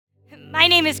My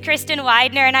name is Kristen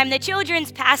Widener, and I'm the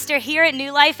children's pastor here at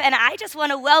New Life, and I just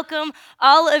want to welcome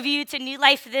all of you to New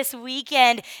Life this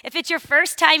weekend. If it's your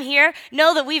first time here,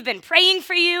 know that we've been praying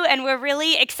for you, and we're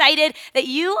really excited that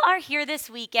you are here this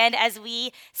weekend as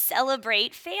we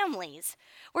celebrate families.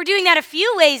 We're doing that a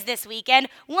few ways this weekend.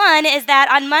 One is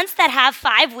that on months that have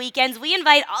 5 weekends, we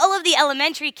invite all of the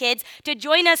elementary kids to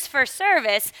join us for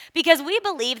service because we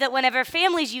believe that whenever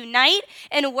families unite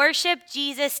and worship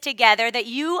Jesus together, that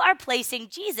you are placing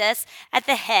Jesus at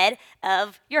the head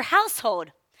of your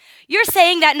household. You're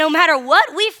saying that no matter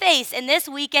what we face in this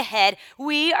week ahead,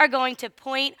 we are going to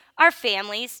point our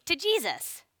families to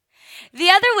Jesus. The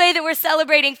other way that we're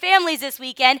celebrating families this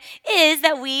weekend is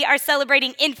that we are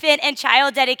celebrating infant and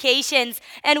child dedications,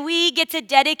 and we get to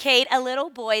dedicate a little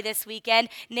boy this weekend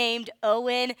named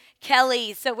Owen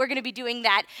Kelly. So we're going to be doing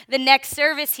that the next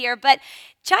service here. But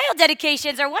child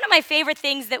dedications are one of my favorite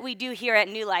things that we do here at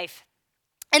New Life.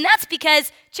 And that's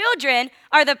because children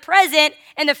are the present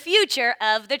and the future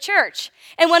of the church.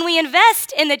 And when we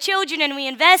invest in the children and we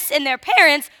invest in their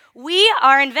parents, we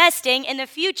are investing in the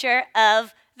future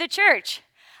of the church.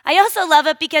 I also love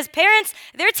it because parents,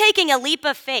 they're taking a leap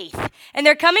of faith and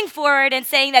they're coming forward and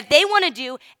saying that they want to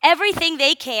do everything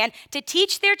they can to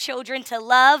teach their children to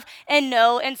love and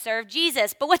know and serve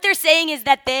Jesus. But what they're saying is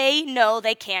that they know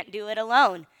they can't do it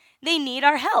alone. They need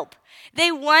our help.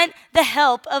 They want the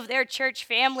help of their church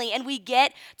family, and we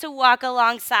get to walk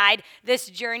alongside this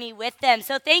journey with them.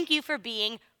 So thank you for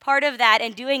being part of that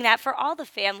and doing that for all the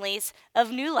families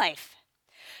of New Life.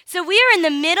 So we are in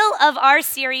the middle of our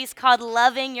series called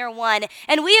Loving Your One,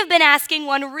 and we have been asking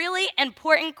one really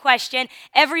important question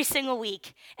every single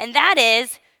week, and that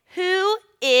is, who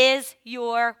is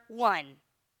your one?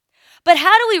 But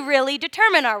how do we really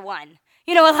determine our one?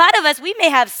 You know, a lot of us, we may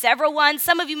have several ones,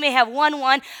 some of you may have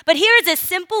one, but here's a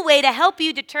simple way to help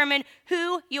you determine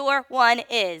who your one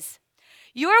is.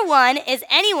 Your one is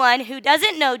anyone who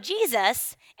doesn't know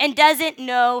Jesus and doesn't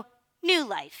know New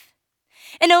Life.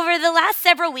 And over the last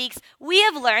several weeks, we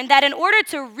have learned that in order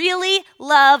to really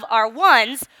love our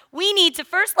ones, we need to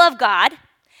first love God,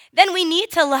 then we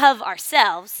need to love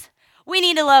ourselves, we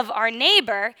need to love our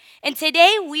neighbor, and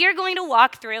today we are going to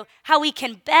walk through how we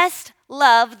can best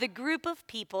love the group of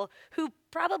people who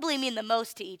probably mean the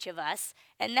most to each of us,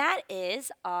 and that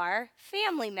is our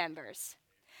family members.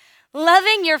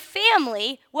 Loving your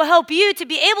family will help you to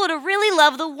be able to really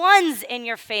love the ones in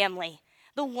your family.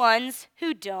 The ones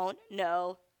who don't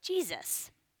know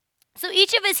Jesus. So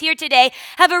each of us here today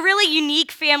have a really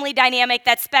unique family dynamic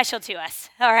that's special to us,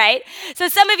 all right? So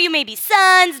some of you may be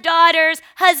sons, daughters,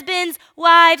 husbands,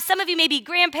 wives. Some of you may be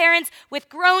grandparents with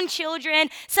grown children.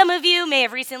 Some of you may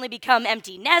have recently become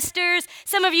empty nesters.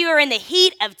 Some of you are in the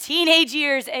heat of teenage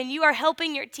years, and you are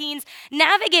helping your teens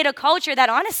navigate a culture that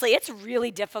honestly, it's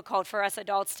really difficult for us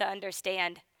adults to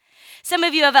understand. Some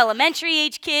of you have elementary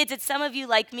age kids, and some of you,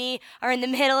 like me, are in the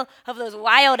middle of those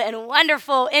wild and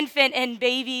wonderful infant and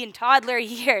baby and toddler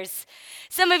years.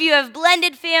 Some of you have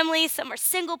blended families, some are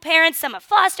single parents, some have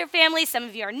foster families, some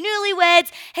of you are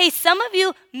newlyweds. Hey, some of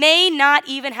you may not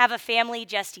even have a family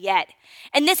just yet.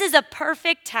 And this is a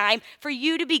perfect time for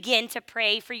you to begin to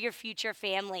pray for your future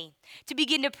family, to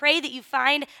begin to pray that you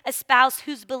find a spouse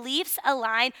whose beliefs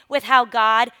align with how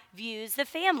God views the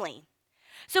family.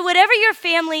 So whatever your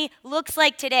family looks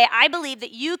like today, I believe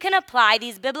that you can apply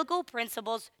these biblical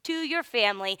principles to your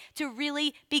family to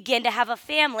really begin to have a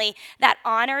family that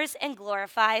honors and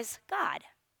glorifies God.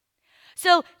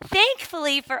 So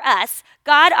thankfully for us,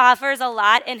 God offers a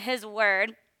lot in His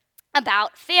Word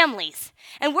about families.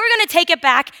 And we're going to take it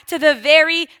back to the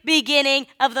very beginning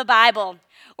of the Bible.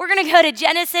 We're going to go to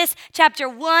Genesis chapter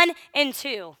 1 and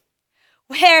 2,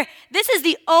 where this is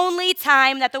the only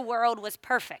time that the world was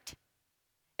perfect.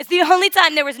 It's the only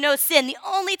time there was no sin, the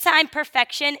only time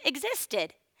perfection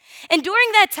existed. And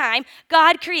during that time,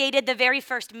 God created the very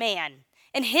first man,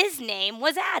 and his name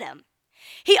was Adam.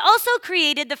 He also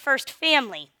created the first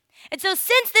family. And so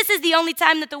since this is the only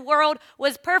time that the world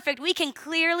was perfect, we can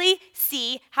clearly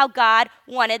see how God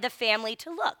wanted the family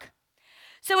to look.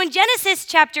 So in Genesis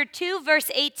chapter 2, verse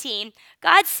 18,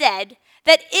 God said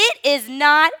that it is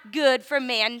not good for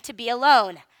man to be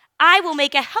alone. I will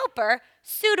make a helper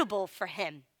suitable for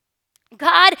him.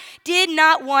 God did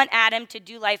not want Adam to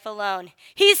do life alone.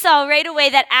 He saw right away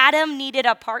that Adam needed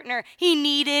a partner. He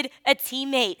needed a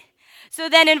teammate. So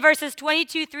then in verses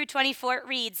 22 through 24, it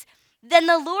reads, "Then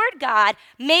the Lord God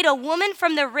made a woman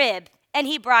from the rib, and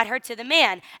he brought her to the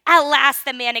man. At last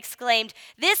the man exclaimed,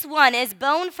 'This one is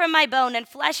bone from my bone and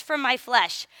flesh from my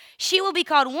flesh. She will be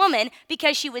called woman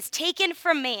because she was taken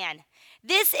from man.'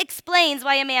 This explains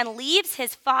why a man leaves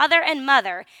his father and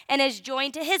mother and is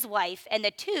joined to his wife, and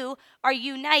the two are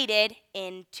united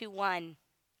into one.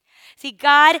 See,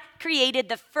 God created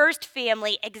the first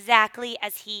family exactly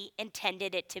as he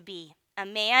intended it to be. A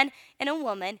man and a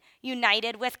woman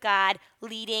united with God,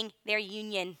 leading their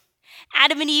union.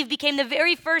 Adam and Eve became the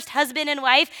very first husband and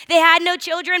wife. They had no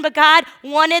children, but God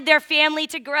wanted their family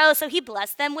to grow, so he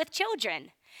blessed them with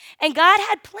children. And God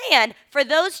had planned for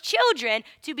those children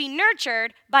to be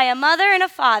nurtured by a mother and a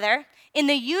father in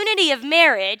the unity of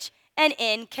marriage and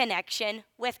in connection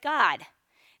with God.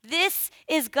 This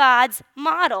is God's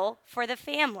model for the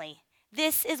family.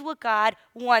 This is what God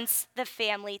wants the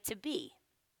family to be.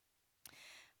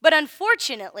 But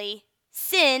unfortunately,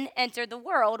 sin entered the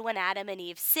world when Adam and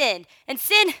Eve sinned. And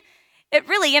sin, it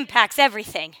really impacts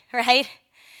everything, right?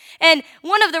 And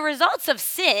one of the results of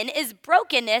sin is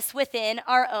brokenness within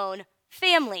our own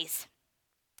families.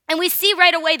 And we see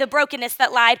right away the brokenness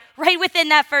that lied right within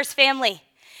that first family.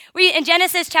 In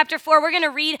Genesis chapter 4, we're going to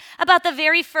read about the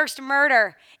very first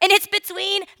murder. And it's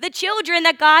between the children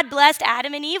that God blessed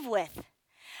Adam and Eve with.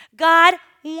 God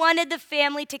wanted the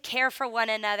family to care for one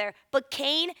another, but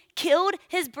Cain killed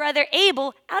his brother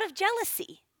Abel out of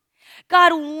jealousy.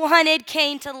 God wanted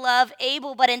Cain to love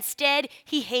Abel, but instead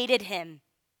he hated him.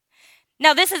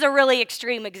 Now, this is a really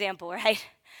extreme example, right?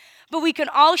 But we can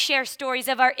all share stories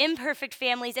of our imperfect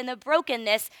families and the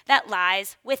brokenness that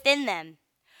lies within them.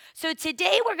 So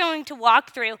today we're going to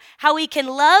walk through how we can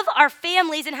love our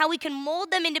families and how we can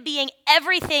mold them into being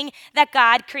everything that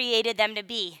God created them to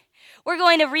be. We're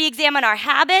going to re-examine our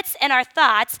habits and our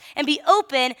thoughts and be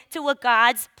open to what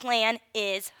God's plan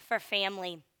is for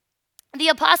family. The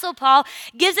Apostle Paul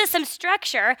gives us some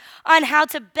structure on how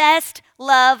to best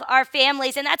love our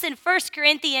families, and that's in 1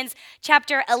 Corinthians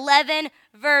chapter 11,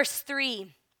 verse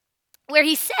 3, where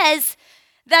he says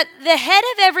that the head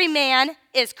of every man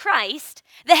is Christ,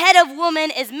 the head of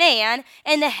woman is man,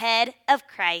 and the head of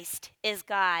Christ is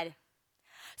God.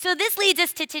 So this leads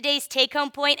us to today's take-home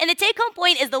point, and the take-home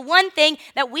point is the one thing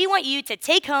that we want you to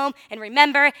take home and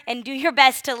remember and do your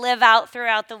best to live out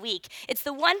throughout the week. It's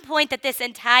the one point that this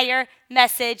entire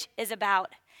message is about.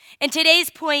 And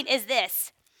today's point is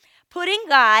this: putting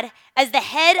God as the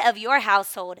head of your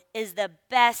household is the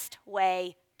best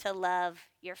way to love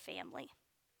your family.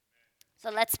 So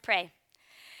let's pray.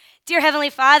 Dear Heavenly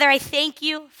Father, I thank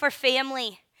you for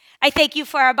family. I thank you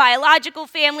for our biological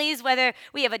families, whether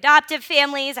we have adoptive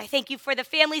families. I thank you for the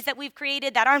families that we've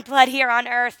created that aren't blood here on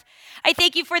earth. I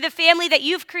thank you for the family that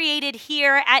you've created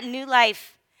here at New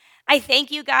Life. I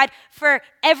thank you, God, for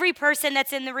every person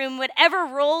that's in the room, whatever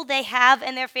role they have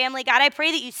in their family. God, I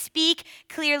pray that you speak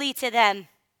clearly to them.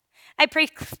 I pray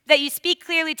that you speak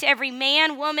clearly to every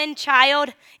man, woman,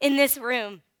 child in this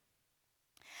room.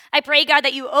 I pray, God,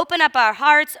 that you open up our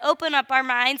hearts, open up our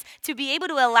minds to be able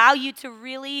to allow you to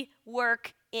really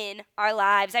work in our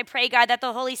lives. I pray, God, that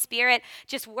the Holy Spirit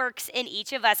just works in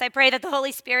each of us. I pray that the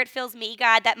Holy Spirit fills me,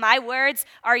 God, that my words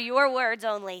are your words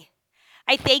only.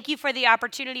 I thank you for the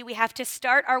opportunity we have to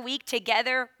start our week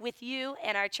together with you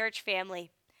and our church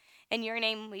family. In your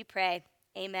name we pray.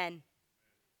 Amen.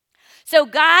 So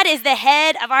God is the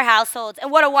head of our households,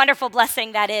 and what a wonderful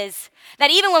blessing that is.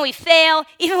 That even when we fail,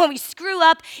 even when we screw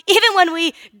up, even when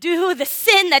we do the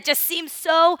sin that just seems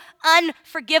so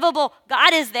unforgivable,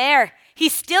 God is there. He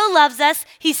still loves us,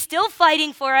 he's still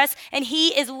fighting for us, and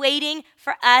he is waiting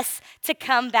for us to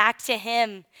come back to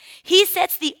him. He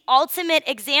sets the ultimate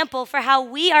example for how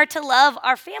we are to love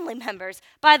our family members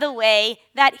by the way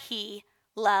that he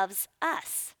loves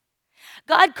us.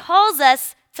 God calls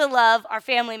us to love our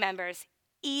family members,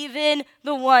 even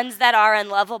the ones that are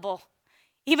unlovable,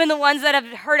 even the ones that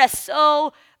have hurt us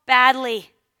so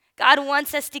badly. God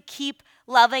wants us to keep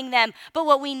loving them. But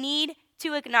what we need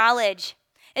to acknowledge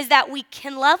is that we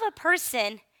can love a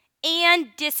person and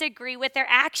disagree with their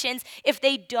actions if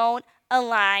they don't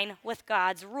align with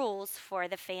God's rules for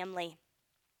the family.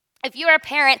 If you're a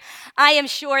parent, I am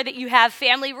sure that you have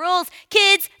family rules.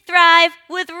 Kids thrive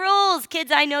with rules.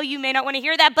 Kids, I know you may not want to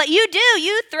hear that, but you do.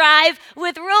 You thrive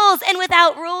with rules. And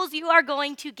without rules, you are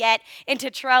going to get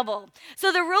into trouble.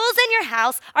 So the rules in your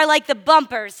house are like the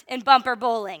bumpers in bumper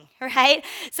bowling, right?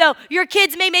 So your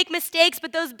kids may make mistakes,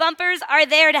 but those bumpers are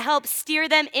there to help steer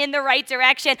them in the right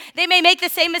direction. They may make the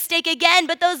same mistake again,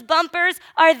 but those bumpers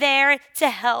are there to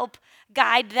help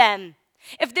guide them.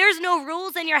 If there's no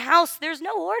rules in your house, there's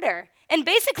no order. And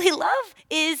basically, love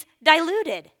is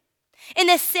diluted. In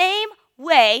the same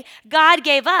way, God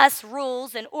gave us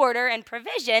rules and order and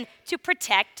provision to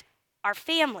protect our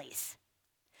families.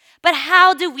 But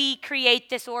how do we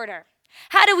create this order?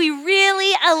 How do we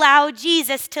really allow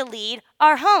Jesus to lead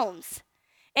our homes?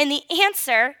 And the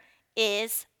answer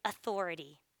is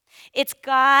authority. It's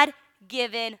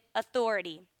God-given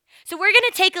authority. So we're going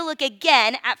to take a look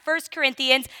again at 1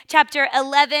 Corinthians chapter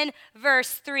 11,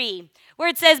 verse 3, where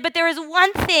it says, "But there is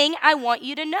one thing I want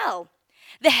you to know.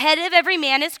 The head of every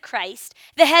man is Christ,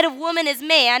 the head of woman is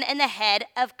man, and the head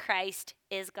of Christ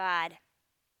is God."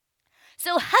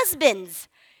 So husbands,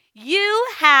 you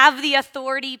have the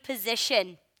authority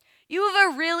position. You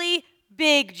have a really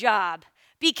big job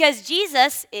because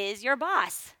Jesus is your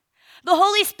boss. The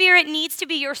Holy Spirit needs to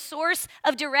be your source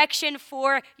of direction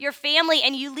for your family,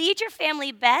 and you lead your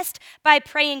family best by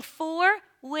praying for,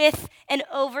 with, and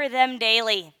over them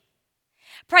daily.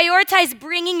 Prioritize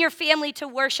bringing your family to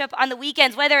worship on the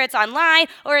weekends, whether it's online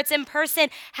or it's in person.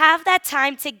 Have that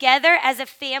time together as a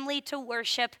family to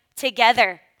worship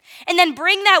together. And then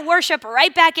bring that worship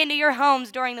right back into your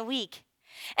homes during the week.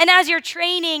 And as you're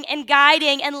training and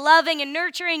guiding and loving and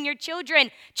nurturing your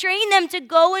children, train them to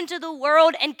go into the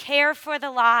world and care for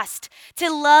the lost, to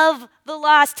love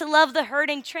the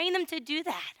hurting. Train them to do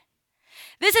that.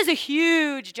 This is a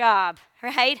huge job,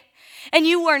 right? And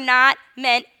you were not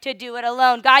meant to do it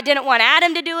alone. God didn't want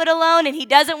Adam to do it alone, and he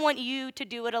doesn't want you to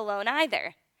do it alone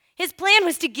either. His plan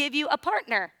was to give you a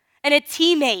partner and a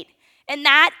teammate. And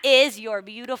that is your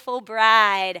beautiful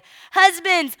bride.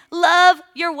 Husbands, love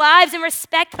your wives and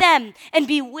respect them and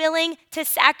be willing to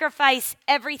sacrifice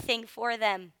everything for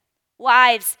them.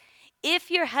 Wives,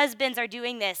 if your husbands are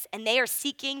doing this and they are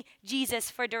seeking Jesus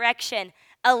for direction,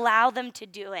 allow them to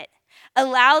do it.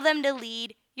 Allow them to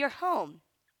lead your home.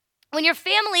 When your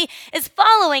family is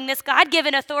following this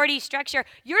God-given authority structure,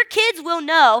 your kids will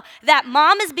know that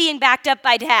mom is being backed up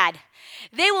by dad.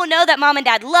 They will know that mom and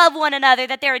dad love one another,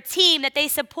 that they're a team, that they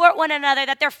support one another,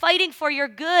 that they're fighting for your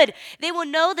good. They will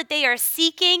know that they are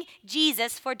seeking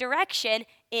Jesus for direction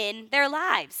in their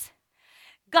lives.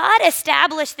 God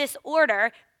established this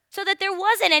order so that there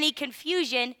wasn't any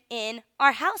confusion in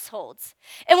our households.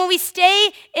 And when we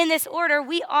stay in this order,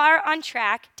 we are on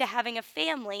track to having a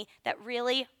family that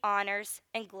really honors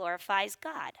and glorifies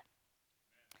God.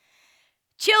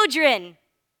 Children,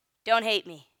 don't hate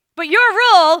me, but your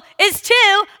role is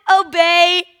to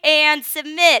obey and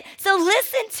submit. So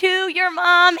listen to your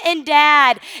mom and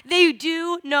dad. They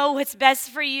do know what's best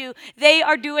for you. They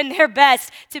are doing their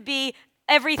best to be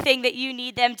everything that you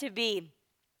need them to be.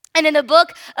 And in the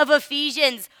book of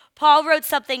Ephesians, Paul wrote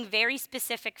something very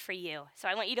specific for you. So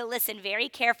I want you to listen very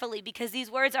carefully because these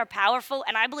words are powerful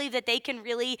and I believe that they can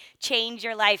really change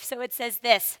your life. So it says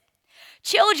this: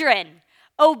 "Children,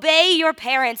 obey your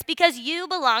parents because you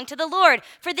belong to the Lord,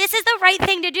 for this is the right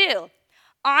thing to do.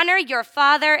 Honor your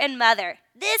father and mother.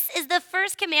 This is the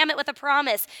first commandment with a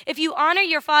promise. If you honor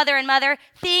your father and mother,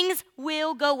 things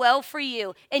will go well for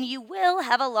you, and you will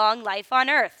have a long life on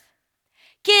earth.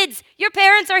 Kids, your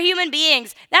parents are human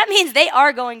beings. That means they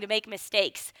are going to make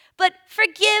mistakes. But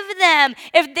forgive them.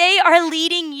 If they are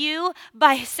leading you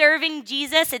by serving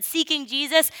Jesus and seeking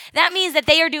Jesus, that means that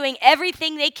they are doing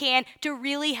everything they can to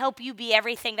really help you be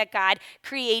everything that God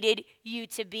created you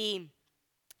to be."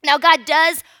 Now, God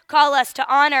does call us to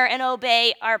honor and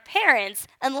obey our parents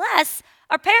unless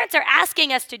our parents are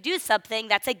asking us to do something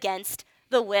that's against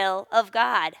the will of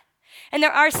God. And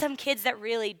there are some kids that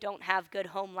really don't have good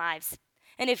home lives.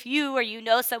 And if you or you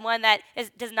know someone that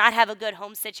does not have a good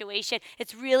home situation,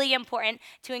 it's really important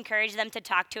to encourage them to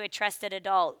talk to a trusted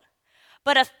adult.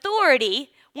 But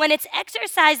authority, when it's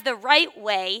exercised the right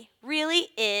way, really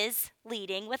is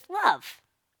leading with love.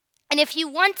 And if you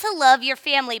want to love your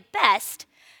family best,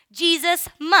 Jesus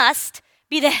must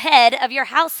be the head of your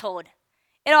household.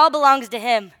 It all belongs to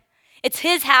him. It's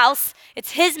his house.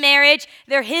 It's his marriage.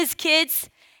 They're his kids.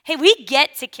 Hey, we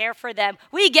get to care for them.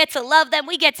 We get to love them.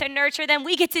 We get to nurture them.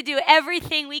 We get to do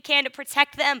everything we can to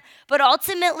protect them. But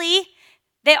ultimately,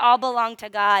 they all belong to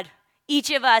God. Each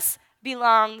of us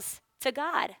belongs to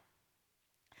God.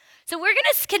 So we're going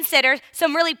to consider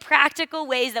some really practical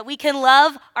ways that we can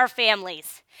love our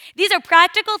families. These are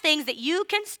practical things that you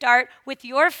can start with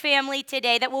your family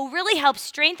today that will really help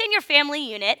strengthen your family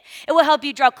unit. It will help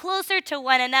you draw closer to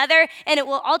one another, and it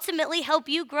will ultimately help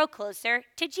you grow closer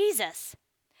to Jesus.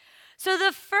 So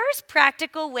the first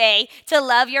practical way to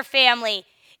love your family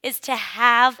is to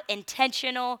have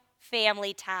intentional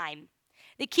family time.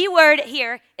 The key word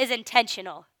here is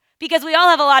intentional, because we all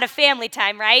have a lot of family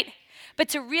time, right? But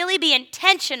to really be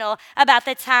intentional about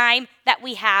the time that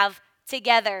we have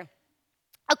together.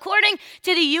 According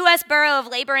to the U.S. Bureau of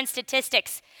Labor and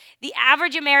Statistics, the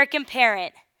average American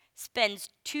parent spends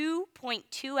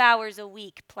 2.2 hours a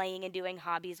week playing and doing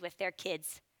hobbies with their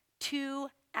kids. 2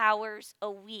 hours a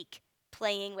week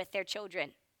playing with their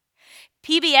children.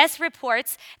 PBS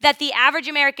reports that the average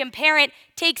American parent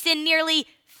takes in nearly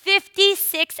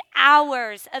 56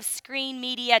 hours of screen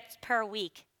media per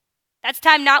week. That's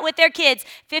time not with their kids,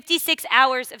 56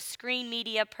 hours of screen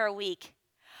media per week.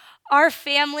 Our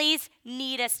families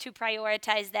need us to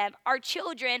prioritize them. Our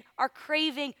children are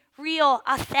craving real,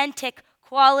 authentic,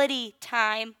 quality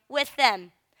time with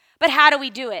them. But how do we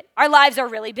do it? Our lives are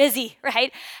really busy,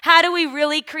 right? How do we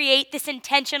really create this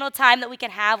intentional time that we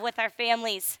can have with our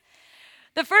families?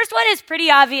 The first one is pretty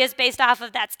obvious based off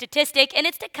of that statistic, and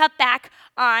it's to cut back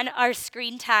on our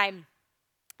screen time.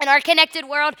 In our connected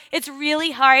world, it's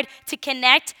really hard to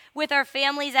connect with our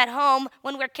families at home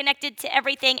when we're connected to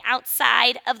everything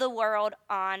outside of the world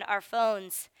on our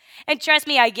phones. And trust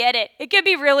me, I get it. It can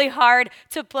be really hard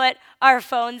to put our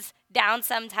phones down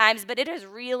sometimes, but it is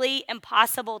really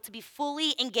impossible to be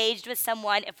fully engaged with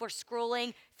someone if we're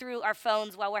scrolling through our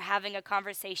phones while we're having a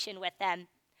conversation with them.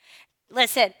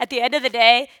 Listen, at the end of the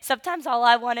day, sometimes all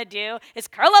I want to do is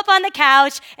curl up on the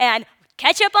couch and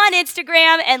catch up on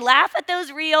Instagram and laugh at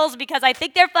those reels because I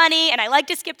think they're funny, and I like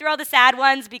to skip through all the sad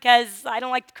ones because I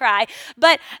don't like to cry.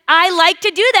 But I like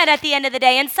to do that at the end of the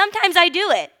day, and sometimes I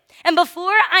do it. And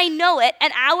before I know it,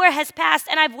 an hour has passed,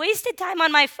 and I've wasted time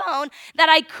on my phone that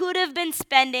I could have been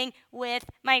spending with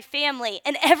my family.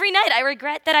 And every night I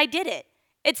regret that I did it.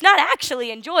 It's not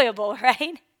actually enjoyable,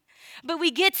 right? But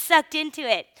we get sucked into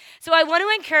it. So I want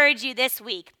to encourage you this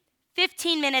week,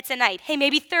 15 minutes a night, hey,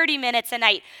 maybe 30 minutes a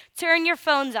night, turn your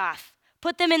phones off.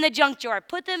 Put them in the junk drawer.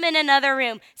 Put them in another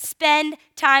room. Spend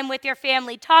time with your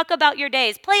family. Talk about your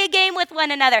days. Play a game with one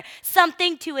another.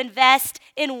 Something to invest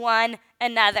in one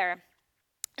another.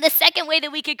 The second way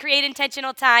that we could create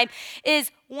intentional time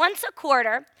is once a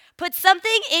quarter, put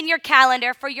something in your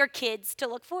calendar for your kids to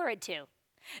look forward to.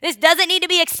 This doesn't need to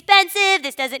be expensive.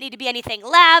 This doesn't need to be anything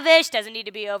lavish. Doesn't need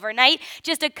to be overnight.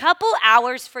 Just a couple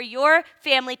hours for your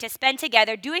family to spend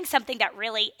together doing something that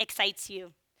really excites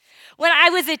you. When I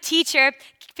was a teacher,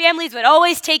 families would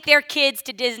always take their kids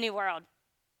to Disney World.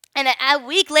 And a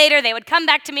week later, they would come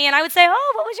back to me and I would say,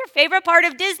 oh, what was your favorite part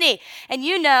of Disney? And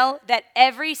you know that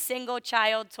every single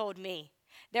child told me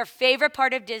their favorite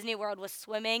part of Disney World was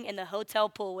swimming in the hotel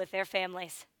pool with their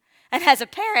families. And as a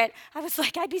parent, I was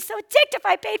like, I'd be so ticked if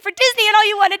I paid for Disney and all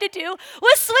you wanted to do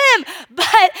was swim.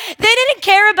 But they didn't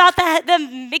care about the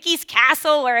Mickey's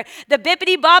Castle or the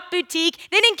Bippity Bop Boutique.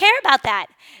 They didn't care about that.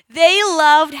 They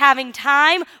loved having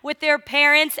time with their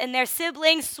parents and their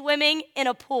siblings swimming in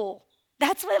a pool.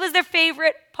 That's what was their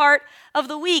favorite part of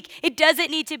the week. It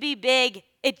doesn't need to be big.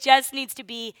 It just needs to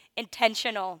be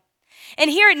intentional.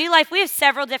 And here at New Life, we have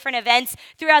several different events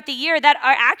throughout the year that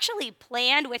are actually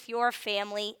planned with your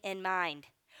family in mind.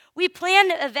 We plan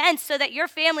events so that your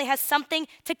family has something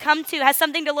to come to, has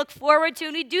something to look forward to,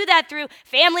 and we do that through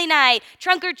family night,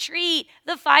 trunk or treat,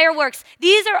 the fireworks.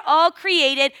 These are all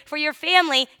created for your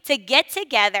family to get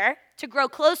together, to grow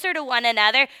closer to one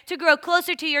another, to grow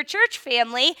closer to your church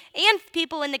family and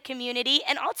people in the community,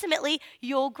 and ultimately,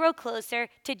 you'll grow closer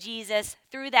to Jesus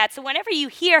through that. So whenever you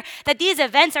hear that these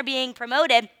events are being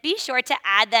promoted, be sure to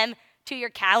add them to your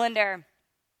calendar.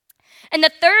 And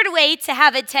the third way to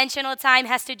have intentional time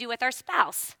has to do with our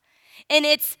spouse, and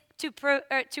it's to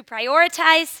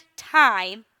prioritize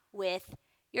time with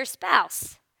your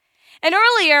spouse. And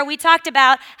earlier, we talked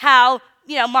about how,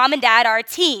 mom and dad are a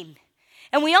team.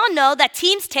 And we all know that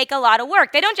teams take a lot of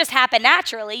work. They don't just happen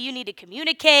naturally. You need to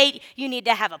communicate. You need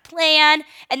to have a plan.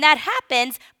 And that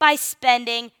happens by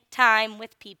spending time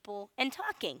with people and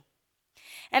talking.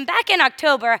 And back in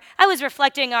October, I was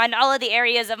reflecting on all of the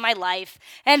areas of my life.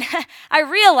 And I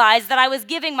realized that I was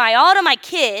giving my all to my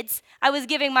kids. I was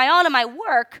giving my all to my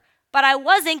work. But I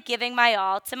wasn't giving my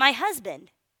all to my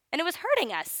husband. And it was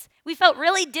hurting us. We felt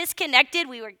really disconnected.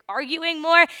 We were arguing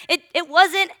more. It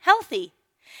wasn't healthy.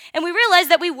 And we realized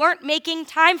that we weren't making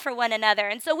time for one another.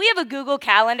 And so we have a Google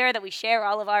Calendar that we share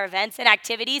all of our events and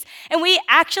activities. And we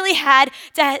actually had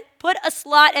to put a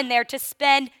slot in there to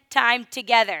spend time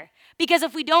together. Because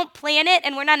if we don't plan it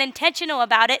and we're not intentional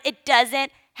about it, it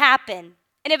doesn't happen.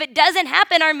 And if it doesn't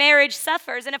happen, our marriage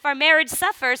suffers. And if our marriage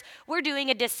suffers, we're doing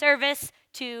a disservice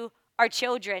to our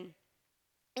children.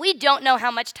 We don't know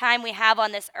how much time we have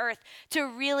on this earth to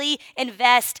really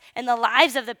invest in the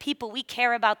lives of the people we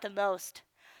care about the most.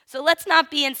 So let's not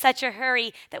be in such a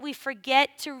hurry that we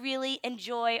forget to really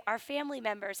enjoy our family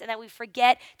members and that we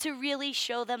forget to really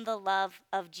show them the love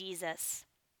of Jesus.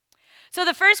 So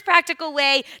the first practical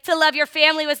way to love your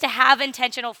family was to have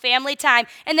intentional family time.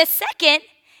 And the second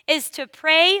is to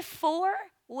pray for,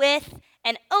 with,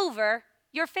 and over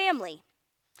your family.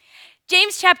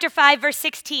 James chapter 5, verse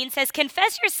 16 says,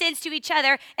 confess your sins to each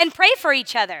other and pray for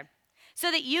each other,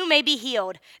 so that you may be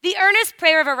healed. The earnest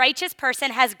prayer of a righteous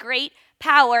person has great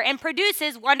power and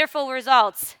produces wonderful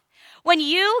results. When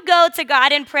you go to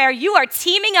God in prayer, you are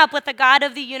teaming up with the God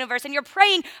of the universe, and you're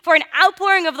praying for an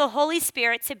outpouring of the Holy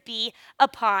Spirit to be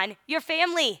upon your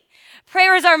family.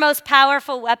 Prayer is our most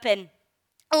powerful weapon.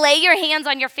 Lay your hands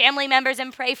on your family members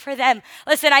and pray for them.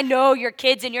 Listen, I know your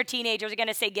kids and your teenagers are going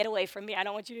to say, get away from me. I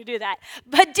don't want you to do that.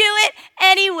 But do it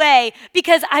anyway,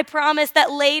 because I promise that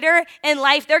later in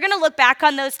life, they're going to look back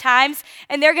on those times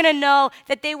and they're going to know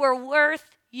that they were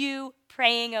worth you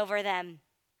praying over them.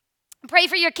 Pray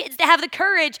for your kids to have the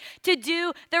courage to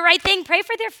do the right thing. Pray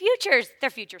for their futures,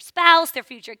 their future spouse, their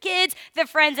future kids, their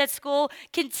friends at school.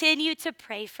 Continue to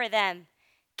pray for them.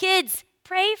 Kids,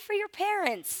 pray for your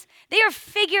parents. They are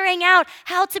figuring out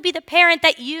how to be the parent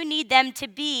that you need them to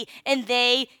be, and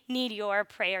they need your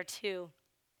prayer too.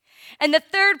 And the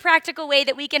third practical way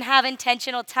that we can have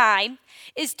intentional time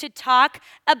is to talk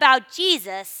about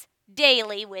Jesus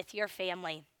daily with your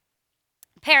family.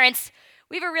 Parents,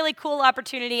 we have a really cool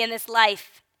opportunity in this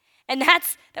life, and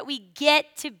that's that we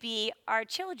get to be our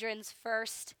children's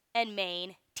first and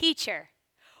main teacher.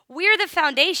 We're the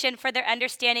foundation for their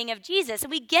understanding of Jesus,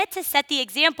 and we get to set the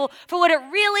example for what it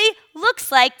really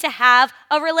looks like to have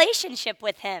a relationship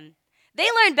with him. They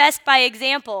learn best by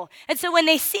example. And so when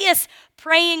they see us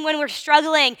praying when we're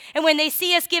struggling, and when they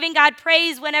see us giving God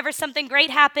praise whenever something great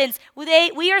happens,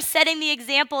 we are setting the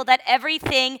example that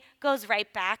everything goes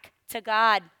right back to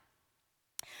God.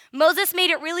 Moses made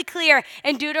it really clear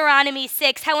in Deuteronomy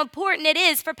 6 how important it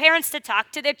is for parents to talk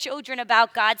to their children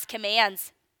about God's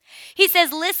commands. He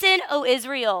says, "Listen, O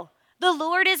Israel, the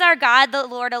Lord is our God, the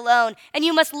Lord alone, and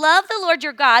you must love the Lord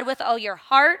your God with all your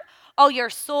heart, all your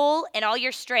soul, and all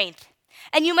your strength.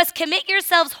 And you must commit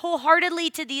yourselves wholeheartedly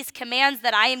to these commands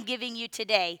that I am giving you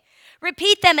today.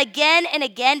 Repeat them again and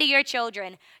again to your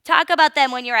children. Talk about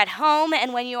them when you're at home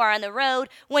and when you are on the road,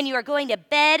 when you are going to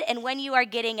bed and when you are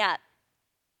getting up."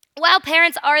 While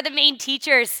parents are the main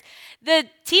teachers, the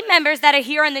team members that are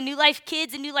here on the New Life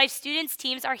Kids and New Life Students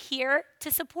teams are here to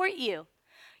support you.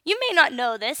 You may not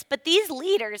know this, but these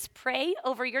leaders pray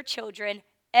over your children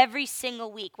every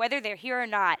single week, whether they're here or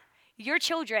not. Your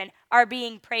children are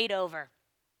being prayed over.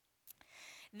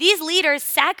 These leaders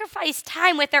sacrifice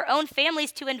time with their own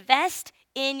families to invest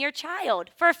in your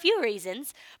child for a few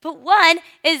reasons, but one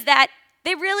is that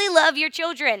they really love your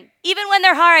children. Even when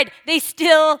they're hard, they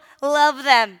still love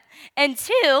them. And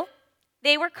two,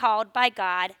 they were called by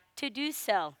God to do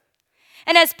so.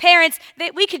 And as parents,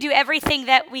 we could do everything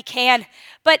that we can,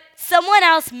 but someone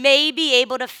else may be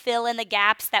able to fill in the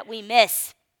gaps that we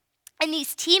miss. And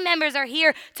these team members are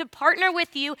here to partner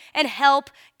with you and help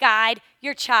guide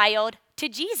your child to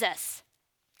Jesus.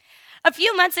 A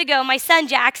few months ago, my son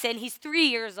Jackson, he's 3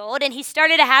 years old, and he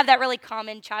started to have that really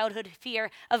common childhood fear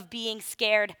of being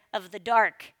scared of the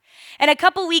dark. And a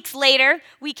couple weeks later,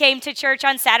 we came to church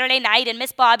on Saturday night, and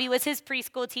Miss Bobby was his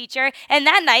preschool teacher. And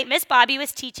that night, Miss Bobby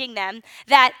was teaching them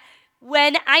that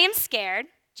when I am scared,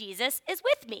 Jesus is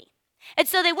with me. And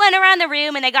so they went around the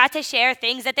room, and they got to share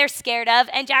things that they're scared of,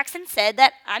 and Jackson said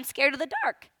that I'm scared of the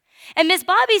dark. And Miss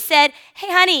Bobby said,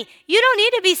 "Hey, honey, you don't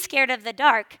need to be scared of the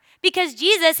dark, because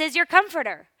Jesus is your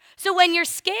comforter. So when you're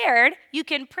scared, you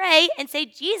can pray and say,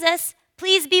 'Jesus,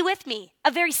 please be with me.' A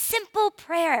very simple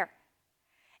prayer."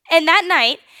 And that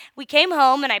night, we came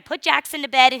home and I put Jackson to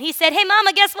bed, and he said, "Hey,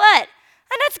 Mama, guess what?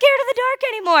 I'm not scared of the dark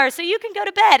anymore, so you can go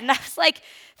to bed." And I was like,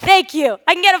 "Thank you.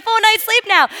 I can get a full night's sleep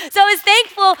now." So I was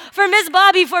thankful for Miss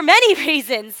Bobby for many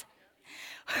reasons.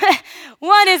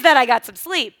 One is that I got some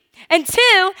sleep. And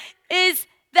two is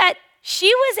that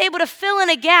she was able to fill in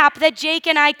a gap that Jake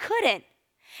and I couldn't.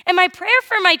 And my prayer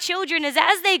for my children is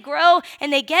as they grow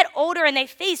and they get older and they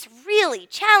face really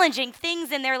challenging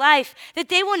things in their life, that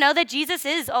they will know that Jesus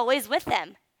is always with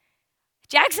them.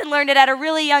 Jackson learned it at a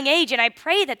really young age, and I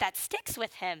pray that that sticks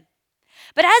with him.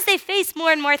 But as they face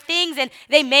more and more things, and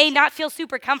they may not feel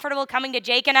super comfortable coming to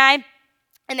Jake and I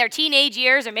in their teenage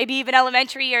years or maybe even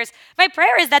elementary years, my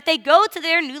prayer is that they go to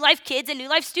their New Life Kids and New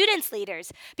Life Students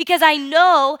leaders, because I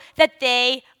know that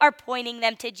they are pointing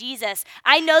them to Jesus.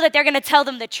 I know that they're going to tell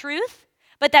them the truth,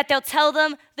 but that they'll tell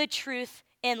them the truth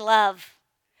in love.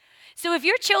 So if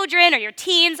your children or your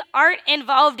teens aren't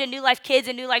involved in New Life Kids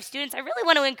and New Life Students, I really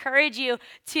want to encourage you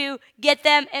to get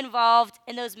them involved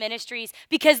in those ministries,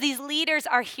 because these leaders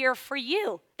are here for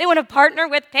you. They want to partner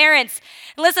with parents.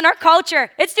 And listen, our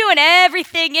culture, it's doing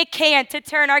everything it can to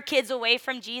turn our kids away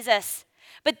from Jesus.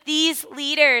 But these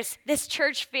leaders, this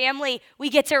church family, we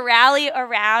get to rally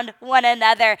around one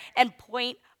another and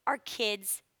point our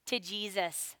kids to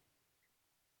Jesus.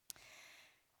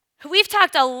 We've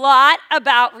talked a lot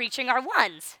about reaching our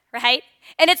ones, right?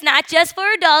 And it's not just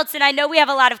for adults, and I know we have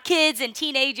a lot of kids and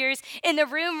teenagers in the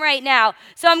room right now.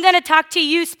 So I'm going to talk to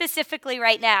you specifically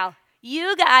right now.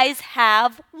 You guys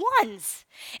have ones.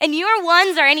 And your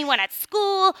ones are anyone at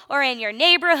school or in your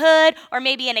neighborhood or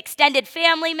maybe an extended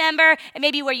family member and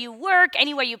maybe where you work,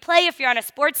 anywhere you play if you're on a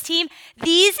sports team.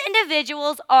 These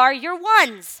individuals are your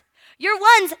ones. Your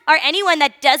ones are anyone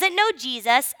that doesn't know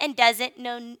Jesus and doesn't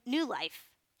know New Life.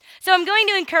 So I'm going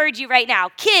to encourage you right now.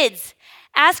 Kids,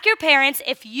 ask your parents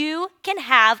if you can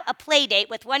have a play date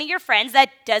with one of your friends that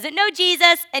doesn't know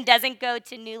Jesus and doesn't go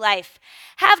to New Life.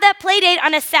 Have that play date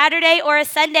on a Saturday or a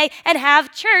Sunday and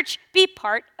have church be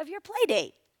part of your play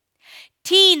date.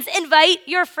 Teens, invite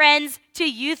your friends to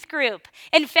youth group.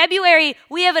 In February,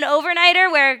 we have an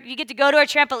overnighter where you get to go to a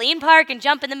trampoline park and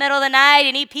jump in the middle of the night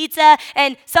and eat pizza.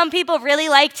 And some people really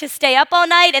like to stay up all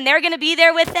night, and they're going to be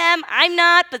there with them. I'm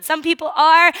not, but some people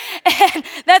are. And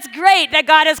that's great that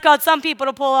God has called some people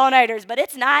to pull all-nighters, but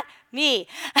it's not me.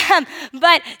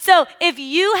 But so if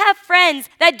you have friends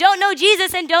that don't know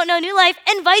Jesus and don't know New Life,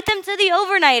 invite them to the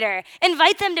overnighter.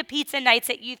 Invite them to pizza nights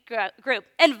at youth group.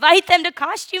 Invite them to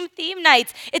costume theme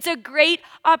nights. It's a great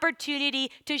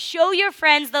opportunity to show your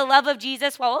friends the love of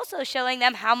Jesus while also showing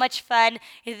them how much fun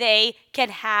they can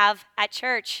have at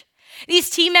church. These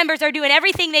team members are doing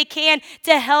everything they can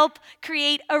to help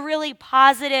create a really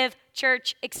positive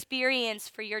church experience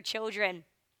for your children.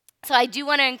 So I do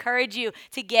want to encourage you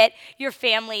to get your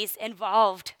families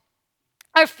involved.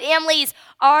 Our families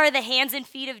are the hands and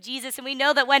feet of Jesus, and we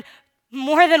know that when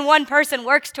more than one person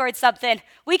works towards something,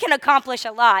 we can accomplish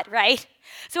a lot, right?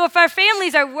 So if our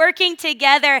families are working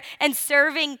together and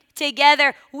serving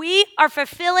together, we are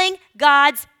fulfilling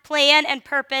God's plan and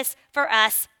purpose for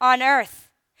us on earth.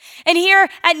 And here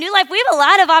at New Life, we have a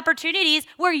lot of opportunities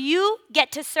where you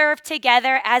get to serve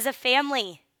together as a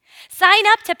family. Sign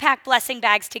up to pack blessing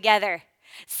bags together.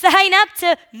 Sign up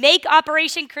to make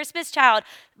Operation Christmas Child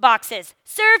boxes.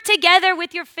 Serve together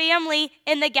with your family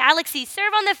in the galaxy.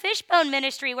 Serve on the Fishbone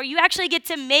Ministry where you actually get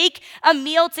to make a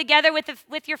meal together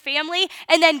with your family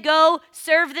and then go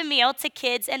serve the meal to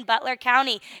kids in Butler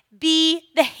County. Be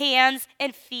the hands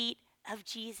and feet of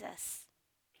Jesus.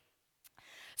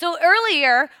 So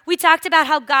earlier, we talked about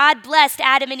how God blessed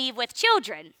Adam and Eve with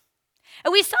children.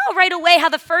 And we saw right away how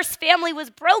the first family was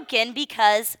broken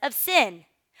because of sin.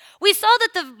 We saw that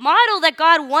the model that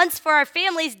God wants for our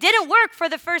families didn't work for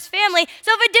the first family.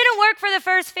 So if it didn't work for the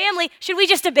first family, should we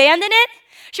just abandon it?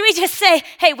 Should we just say,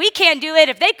 hey, we can't do it.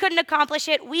 If they couldn't accomplish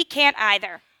it, we can't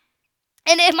either.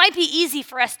 And it might be easy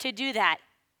for us to do that.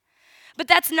 But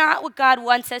that's not what God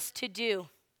wants us to do.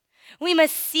 We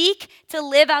must seek to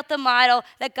live out the model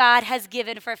that God has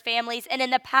given for families. And in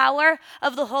the power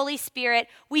of the Holy Spirit,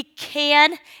 we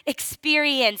can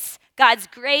experience God's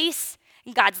grace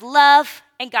and God's love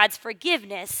and God's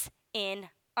forgiveness in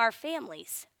our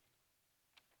families.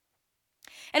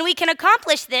 And we can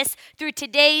accomplish this through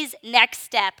today's next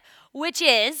step, which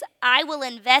is I will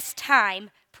invest time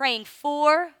praying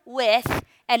for, with,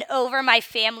 and over my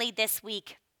family this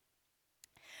week.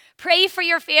 Pray for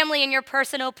your family in your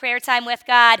personal prayer time with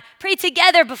God. Pray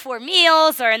together before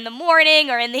meals or in the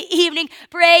morning or in the evening.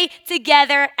 Pray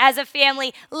together as a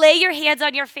family. Lay your hands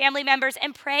on your family members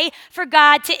and pray for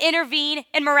God to intervene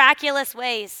in miraculous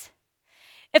ways.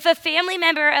 If a family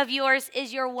member of yours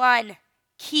is your one,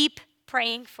 keep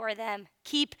praying for them.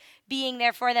 Keep being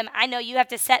there for them. I know you have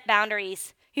to set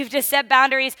boundaries. You have to set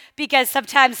boundaries because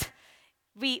sometimes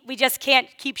we just can't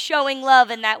keep showing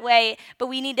love in that way, but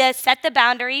we need to set the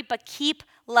boundary, but keep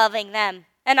loving them.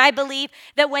 And I believe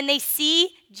that when they see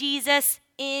Jesus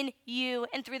in you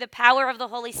and through the power of the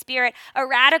Holy Spirit, a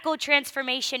radical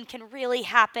transformation can really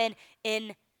happen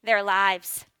in their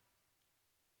lives.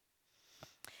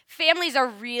 Families are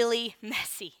really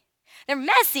messy. They're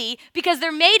messy because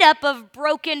they're made up of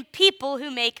broken people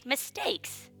who make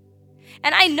mistakes.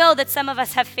 And I know that some of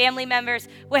us have family members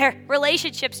where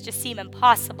relationships just seem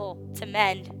impossible to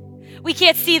mend. We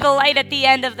can't see the light at the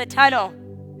end of the tunnel.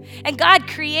 And God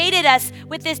created us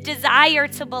with this desire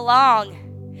to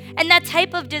belong. And that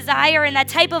type of desire and that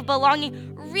type of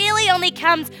belonging really only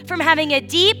comes from having a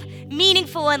deep,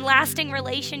 meaningful, and lasting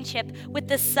relationship with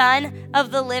the Son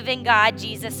of the living God,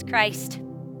 Jesus Christ.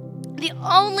 The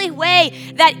only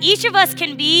way that each of us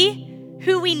can be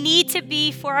who we need to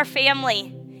be for our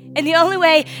family, and the only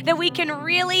way that we can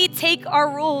really take our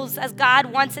roles as God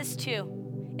wants us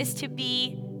to, is to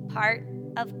be part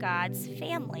of God's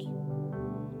family.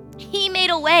 He made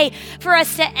a way for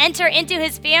us to enter into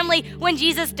his family when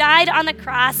Jesus died on the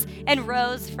cross and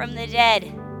rose from the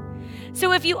dead.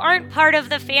 So if you aren't part of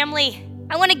the family,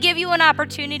 I want to give you an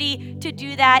opportunity to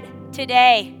do that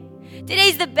today.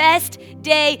 Today's the best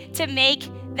day to make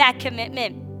that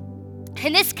commitment.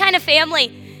 And this kind of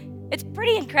family, it's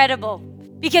pretty incredible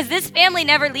because this family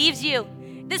never leaves you.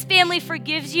 This family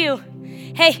forgives you.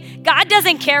 Hey, God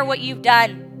doesn't care what you've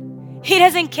done. He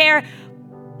doesn't care.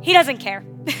 He doesn't care.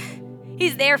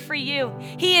 He's there for you.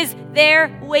 He is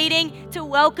there waiting to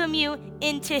welcome you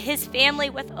into his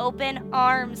family with open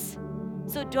arms.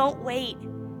 So don't wait.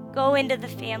 Go into the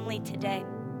family today.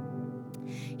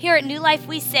 Here at New Life,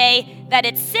 we say that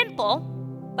it's simple,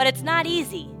 but it's not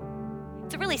easy.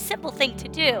 It's a really simple thing to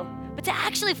do, but to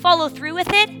actually follow through with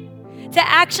it, to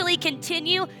actually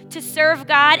continue to serve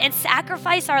God and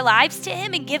sacrifice our lives to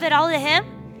him and give it all to him,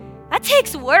 that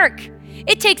takes work.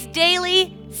 It takes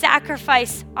daily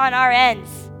sacrifice on our ends.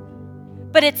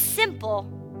 But it's simple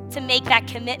to make that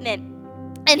commitment.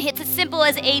 And it's as simple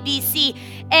as ABC.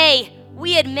 A,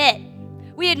 we admit.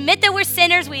 We admit that we're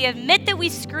sinners. We admit that we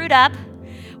screwed up.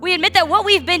 We admit that what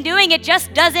we've been doing, it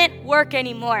just doesn't work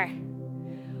anymore.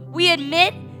 We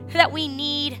admit that we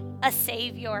need a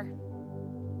Savior.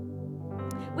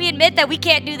 We admit that we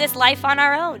can't do this life on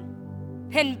our own.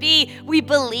 And B, we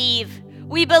believe.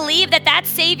 We believe that that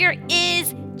Savior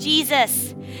is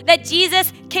Jesus. That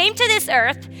Jesus came to this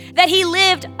earth, that he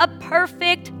lived a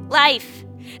perfect life,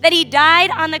 that he died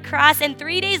on the cross, and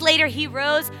 3 days later he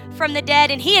rose from the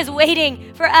dead, and he is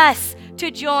waiting for us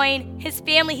to join his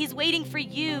family. He's waiting for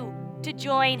you to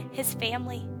join his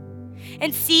family.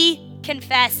 And C,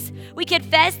 confess. We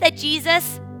confess that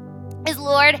Jesus is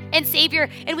Lord and Savior,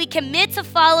 and we commit to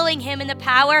following him in the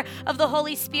power of the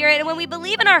Holy Spirit. And when we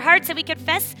believe in our hearts and we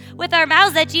confess with our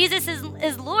mouths that Jesus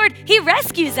is Lord, he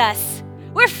rescues us.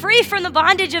 We're free from the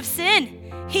bondage of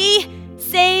sin. He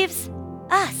saves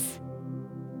us.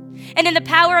 And in the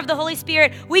power of the Holy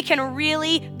Spirit, we can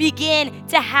really begin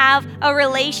to have a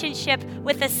relationship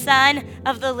with the Son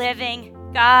of the living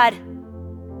God.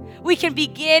 We can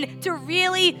begin to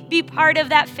really be part of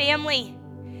that family.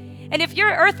 And if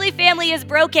your earthly family is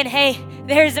broken, hey,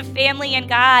 there's a family in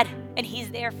God, and he's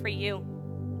there for you.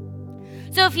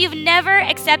 So if you've never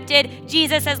accepted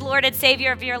Jesus as Lord and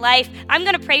Savior of your life, I'm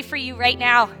going to pray for you right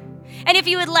now. And if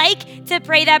you would like to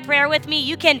pray that prayer with me,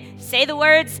 you can say the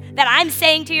words that I'm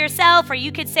saying to yourself, or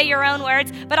you could say your own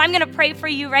words, but I'm going to pray for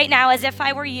you right now as if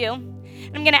I were you.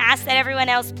 I'm going to ask that everyone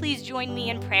else please join me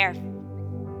in prayer.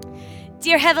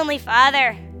 Dear Heavenly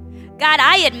Father, God,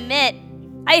 I admit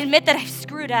that I've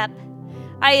screwed up.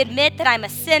 I admit that I'm a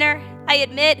sinner. I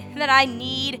admit that I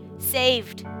need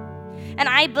saved. And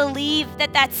I believe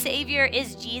that that Savior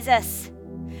is Jesus.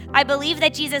 I believe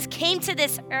that Jesus came to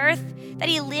this earth, that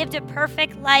he lived a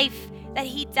perfect life, that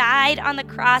he died on the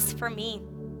cross for me.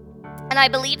 And I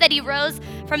believe that he rose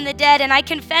from the dead, and I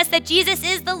confess that Jesus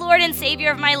is the Lord and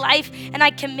Savior of my life, and I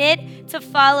commit to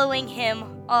following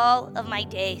him all of my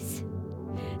days.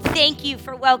 Thank you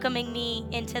for welcoming me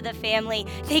into the family.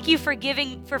 Thank you for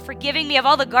forgiving me of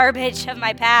all the garbage of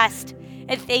my past.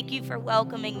 And thank you for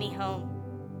welcoming me home.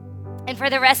 And for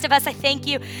the rest of us, I thank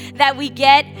you that we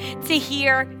get to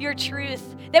hear your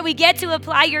truth, that we get to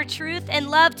apply your truth and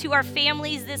love to our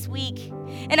families this week.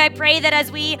 And I pray that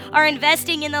as we are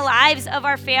investing in the lives of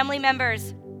our family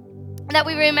members, that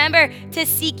we remember to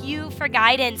seek you for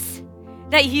guidance,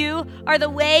 that you are the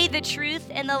way, the truth,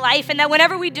 and the life, and that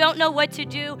whenever we don't know what to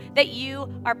do, that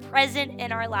you are present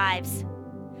in our lives.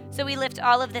 So we lift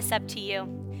all of this up to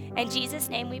you. In Jesus'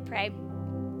 name we pray.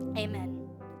 Amen.